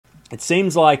it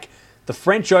seems like the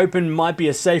French Open might be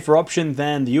a safer option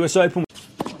than the US Open.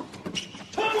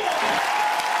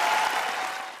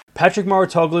 Patrick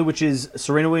Mouratoglou, which is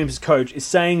Serena Williams' coach, is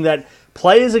saying that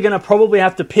players are going to probably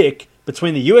have to pick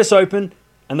between the US Open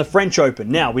and the French Open.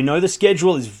 Now, we know the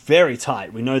schedule is very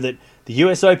tight. We know that the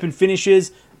US Open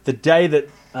finishes the day that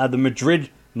the Madrid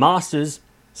Masters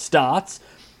starts.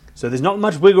 So there's not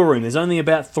much wiggle room. There's only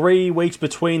about 3 weeks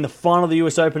between the final of the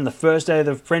US Open and the first day of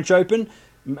the French Open.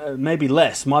 Maybe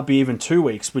less. Might be even 2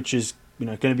 weeks, which is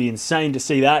going to be insane to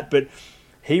see that. But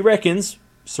he reckons,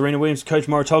 Serena Williams' coach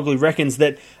Mouratoglou reckons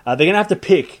that they're going to have to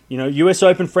pick, US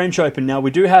Open, French Open. Now, we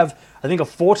do have, I think, a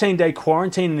 14-day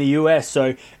quarantine in the US.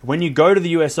 So when you go to the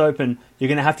US Open, you're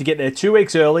going to have to get there 2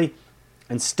 weeks early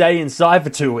and stay inside for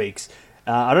 2 weeks.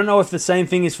 I don't know if the same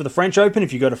thing is for the French Open.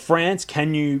 If you go to France,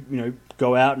 can you,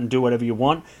 go out and do whatever you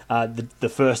want the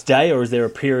first day, or is there a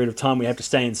period of time we have to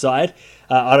stay inside?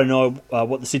 I don't know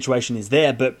what the situation is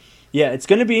there, but yeah, it's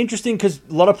going to be interesting because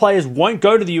a lot of players won't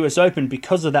go to the US Open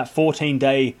because of that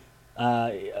 14-day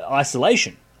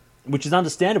isolation, which is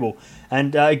understandable.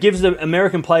 And it gives the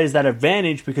American players that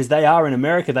advantage because they are in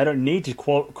America. They don't need to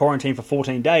quarantine for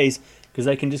 14 days because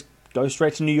they can just go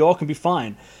straight to New York and be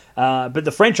fine. But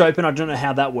the French Open, I don't know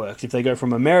how that works. If they go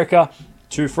from America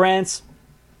to France,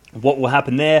 what will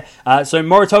happen there? So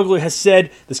Mouratoglou has said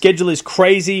the schedule is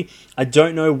crazy. I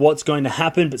don't know what's going to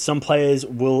happen, but some players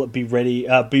will be ready,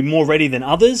 be more ready than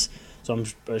others. So I'm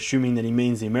assuming that he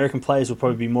means the American players will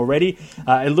probably be more ready.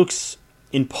 It looks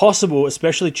impossible,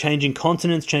 especially changing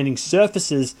continents, changing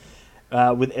surfaces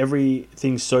with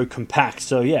everything so compact.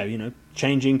 So yeah,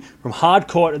 changing from hard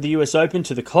court at the US Open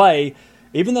to the clay,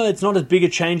 even though it's not as big a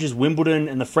change as Wimbledon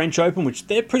and the French Open, which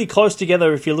they're pretty close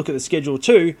together if you look at the schedule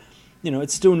too,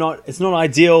 it's still not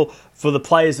ideal for the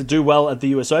players that do well at the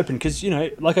US Open because,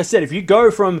 like I said, if you go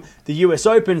from the US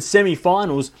Open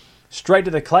semi-finals straight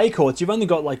to the clay courts, you've only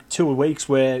got like 2 weeks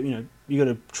where, you got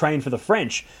to train for the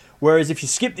French. Whereas if you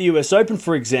skip the US Open,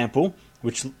 for example,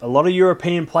 which a lot of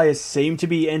European players seem to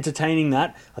be entertaining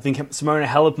that. I think Simona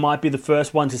Halep might be the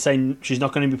first one to say she's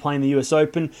not going to be playing the US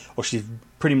Open, or she's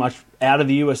pretty much out of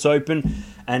the US Open.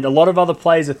 And a lot of other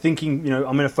players are thinking, I'm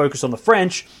going to focus on the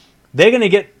French. They're going to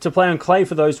get to play on clay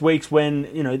for those weeks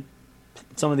when,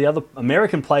 some of the other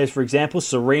American players, for example,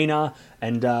 Serena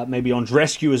and maybe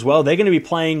Andreescu as well, they're going to be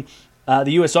playing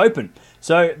the US Open.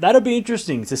 So that'll be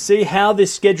interesting to see how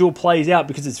this schedule plays out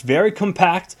because it's very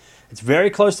compact. It's very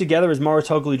close together, as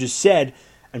Mouratoglou just said,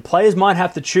 and players might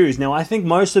have to choose. Now, I think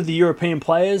most of the European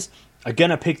players are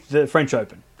going to pick the French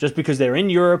Open just because they're in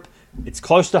Europe, it's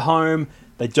close to home,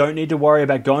 they don't need to worry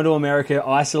about going to America,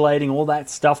 isolating, all that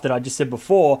stuff that I just said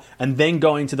before, and then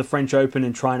going to the French Open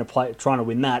and trying to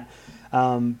win that.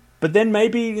 But then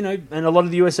maybe, and a lot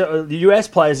of the US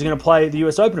players are going to play the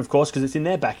US Open, of course, because it's in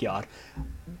their backyard.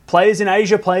 Players in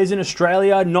Asia, players in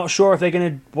Australia, not sure if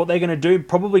what they're going to do.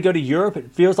 Probably go to Europe.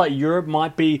 It feels like Europe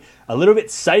might be a little bit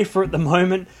safer at the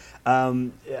moment.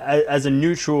 As a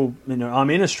neutral, I'm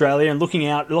in Australia and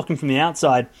looking from the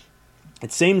outside,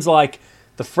 it seems like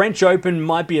the French Open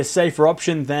might be a safer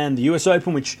option than the US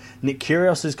Open, which Nick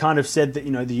Kyrgios has kind of said that,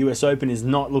 the US Open is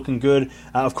not looking good.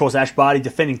 Of course, Ash Barty,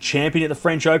 defending champion at the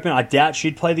French Open. I doubt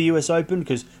she'd play the US Open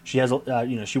because she has,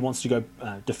 she wants to go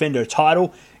defend her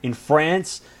title in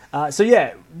France. So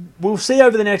yeah, we'll see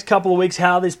over the next couple of weeks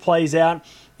how this plays out.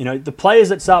 The players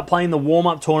that start playing the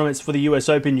warm-up tournaments for the US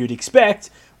Open you'd expect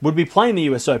would be playing the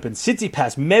US Open.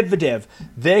 Tsitsipas, Medvedev,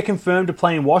 they're confirmed to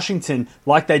play in Washington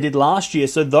like they did last year.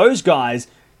 So those guys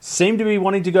seem to be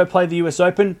wanting to go play the US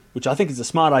Open, which I think is a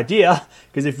smart idea,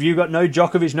 because if you've got no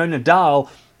Djokovic, no Nadal,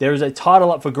 there is a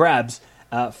title up for grabs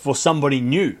for somebody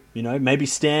new. Maybe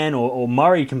Stan or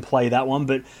Murray can play that one,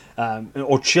 but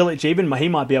or Cilic even, he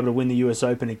might be able to win the US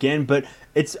Open again. But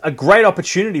it's a great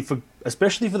opportunity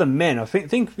especially for the men. I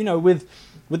think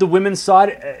with the women's side,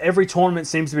 every tournament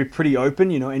seems to be pretty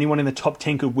open. Anyone in the top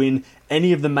 10 could win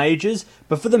any of the majors.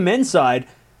 But for the men's side,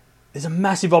 there's a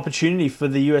massive opportunity for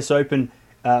the US Open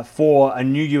for a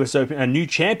new US Open, a new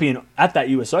champion at that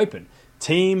US Open.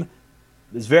 Team,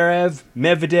 Zverev,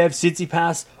 Medvedev,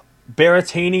 Tsitsipas,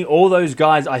 Berrettini, all those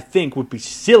guys I think would be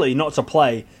silly not to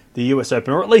play the US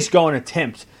Open, or at least go and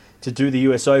attempt to do the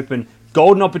US Open.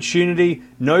 Golden opportunity,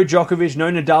 no Djokovic, no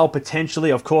Nadal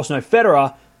potentially, of course no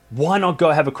Federer. Why not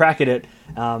go have a crack at it?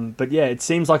 But yeah, it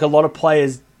seems like a lot of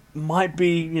players might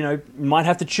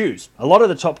have to choose. A lot of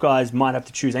the top guys might have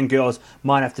to choose, and girls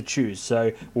might have to choose.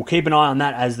 So we'll keep an eye on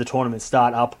that as the tournaments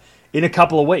start up in a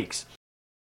couple of weeks.